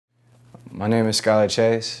My name is Skylar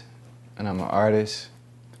Chase, and I'm an artist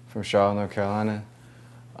from Charlotte, North Carolina.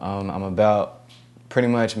 I'm about pretty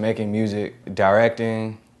much making music,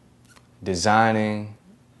 directing, designing.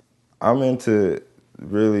 I'm into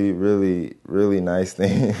really nice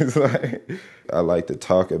things. Like, I like to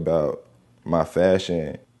talk about my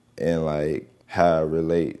fashion and like how it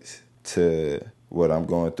relates to what I'm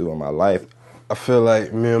going through in my life. I feel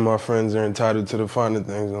like me and my friends are entitled to the finer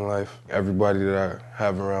things in life. Everybody that I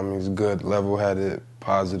have around me is good, level-headed,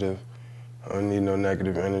 positive. I don't need no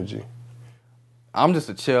negative energy. I'm just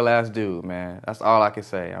a chill-ass dude, man. That's all I can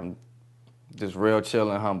say. I'm just real chill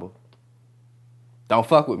and humble. Don't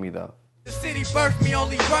fuck with me, though. The city birthed me,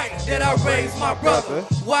 only right that I raised my brother.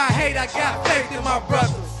 Why I hate, I got faith in my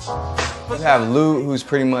brothers. We have Lute, who's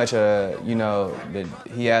pretty much he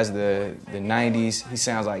has the 90s. He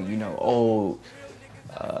sounds like, old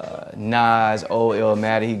Nas, old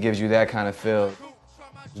Illmatic. He gives you that kind of feel.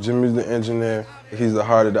 Jimmy's the engineer. He's the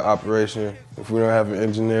heart of the operation. If we don't have an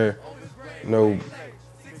engineer, no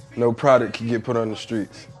product can get put on the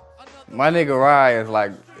streets. My nigga Rye is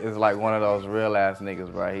like one of those real ass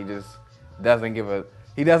niggas, bro. He just doesn't give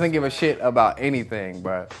a shit about anything,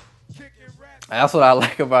 bro. That's what I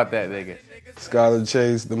like about that nigga. Skylar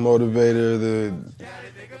Chase, the motivator,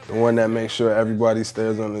 the one that makes sure everybody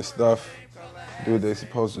stays on their stuff, do what they're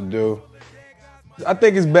supposed to do. I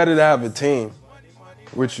think it's better to have a team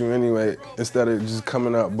with you anyway, instead of just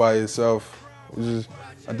coming up by yourself. I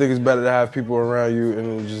think it's better to have people around you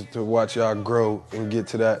and just to watch y'all grow and get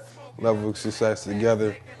to that level of success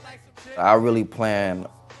together. I really plan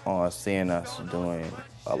on seeing us doing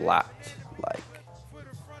a lot, like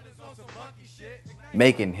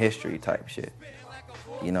making history type shit,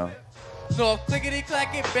 you know? So clickety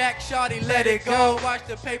clack it back, shawty, let it go. Watch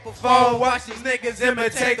the paper fall, watch these niggas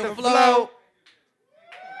imitate the flow.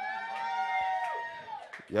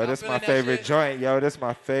 Yo, this my favorite joint. Yo, this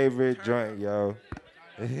my favorite joint, yo.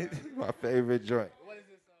 My favorite joint.